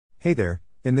Hey there,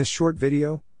 in this short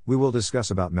video, we will discuss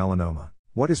about melanoma.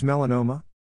 What is melanoma?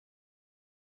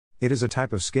 It is a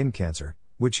type of skin cancer,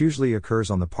 which usually occurs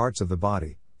on the parts of the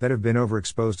body that have been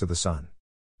overexposed to the sun.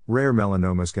 Rare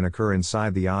melanomas can occur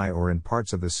inside the eye or in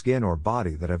parts of the skin or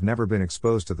body that have never been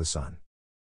exposed to the sun.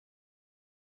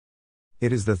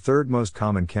 It is the third most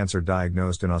common cancer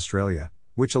diagnosed in Australia,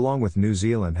 which along with New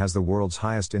Zealand has the world's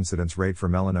highest incidence rate for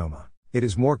melanoma. It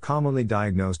is more commonly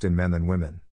diagnosed in men than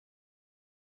women.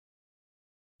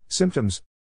 Symptoms.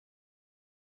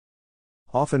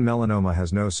 Often melanoma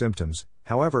has no symptoms,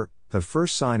 however, the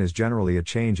first sign is generally a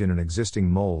change in an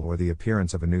existing mole or the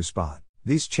appearance of a new spot.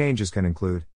 These changes can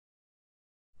include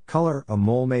color. A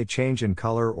mole may change in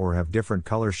color or have different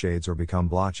color shades or become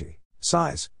blotchy.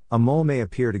 Size. A mole may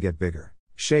appear to get bigger.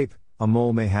 Shape. A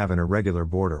mole may have an irregular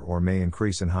border or may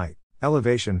increase in height.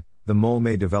 Elevation. The mole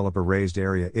may develop a raised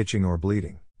area, itching or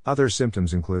bleeding. Other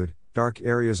symptoms include dark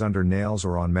areas under nails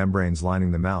or on membranes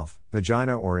lining the mouth,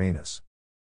 vagina or anus.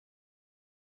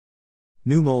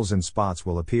 New moles and spots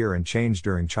will appear and change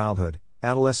during childhood,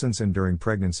 adolescence and during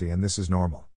pregnancy, and this is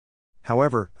normal.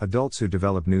 However, adults who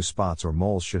develop new spots or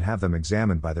moles should have them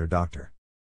examined by their doctor.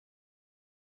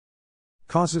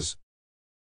 Causes.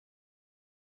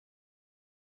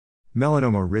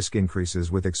 Melanoma risk increases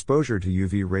with exposure to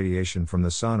UV radiation from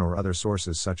the sun or other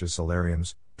sources such as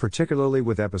solariums, particularly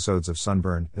with episodes of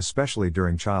sunburn, especially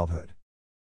during childhood.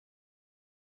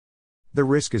 The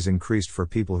risk is increased for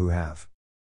people who have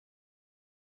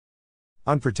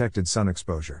unprotected sun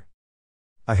exposure,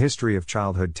 a history of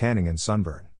childhood tanning and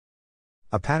sunburn,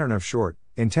 a pattern of short,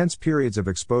 intense periods of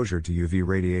exposure to UV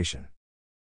radiation,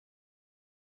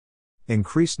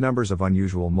 increased numbers of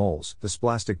unusual moles,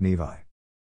 dysplastic nevi,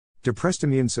 depressed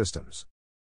immune systems,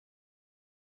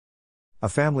 a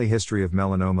family history of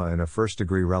melanoma in a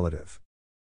first-degree relative,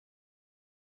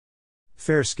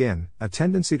 fair skin, a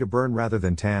tendency to burn rather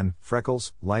than tan,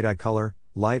 freckles, light eye color,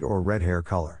 light or red hair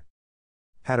color,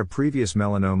 had a previous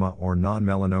melanoma or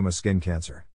non-melanoma skin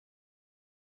cancer.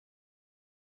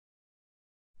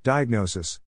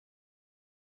 Diagnosis.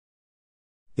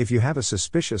 If you have a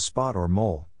suspicious spot or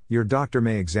mole, your doctor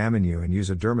may examine you and use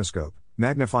a dermoscope,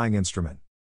 magnifying instrument.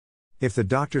 If the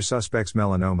doctor suspects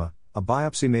melanoma, a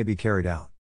biopsy may be carried out.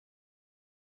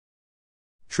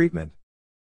 Treatment.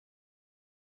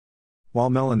 While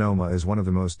melanoma is one of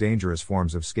the most dangerous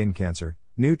forms of skin cancer,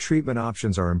 new treatment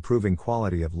options are improving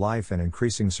quality of life and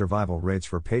increasing survival rates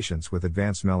for patients with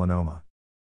advanced melanoma.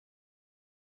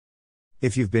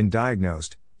 If you've been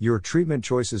diagnosed, your treatment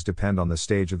choices depend on the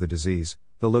stage of the disease,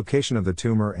 the location of the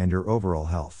tumor, and your overall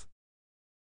health.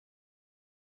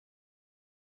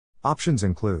 Options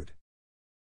include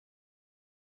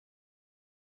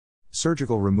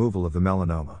surgical removal of the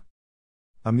melanoma,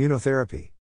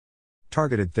 immunotherapy,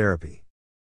 targeted therapy,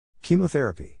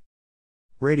 chemotherapy,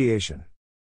 radiation.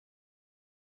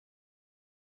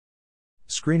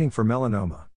 Screening for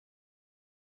melanoma.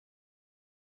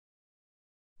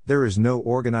 There is no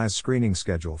organized screening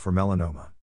schedule for melanoma.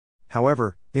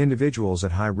 However, individuals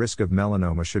at high risk of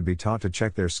melanoma should be taught to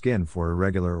check their skin for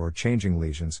irregular or changing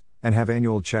lesions, and have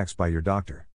annual checks by your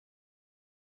doctor.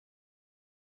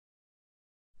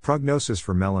 Prognosis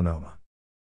for melanoma.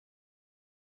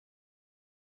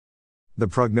 The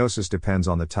prognosis depends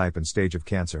on the type and stage of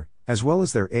cancer, as well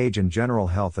as their age and general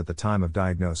health at the time of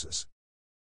diagnosis.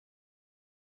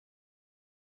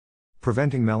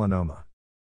 Preventing melanoma.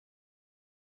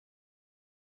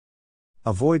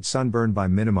 Avoid sunburn by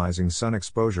minimizing sun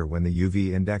exposure when the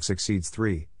UV index exceeds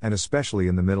 3, and especially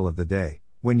in the middle of the day,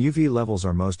 when UV levels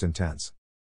are most intense.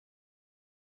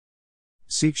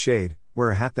 Seek shade,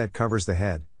 wear a hat that covers the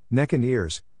head, neck and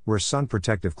ears, wear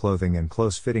sun-protective clothing and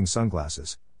close-fitting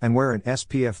sunglasses, and wear an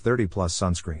SPF 30+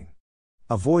 sunscreen.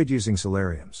 Avoid using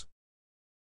solariums.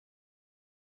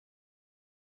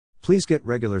 Please get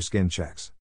regular skin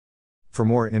checks. For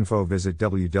more info, visit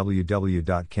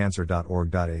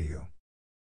www.cancer.org.au.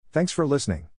 Thanks for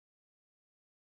listening.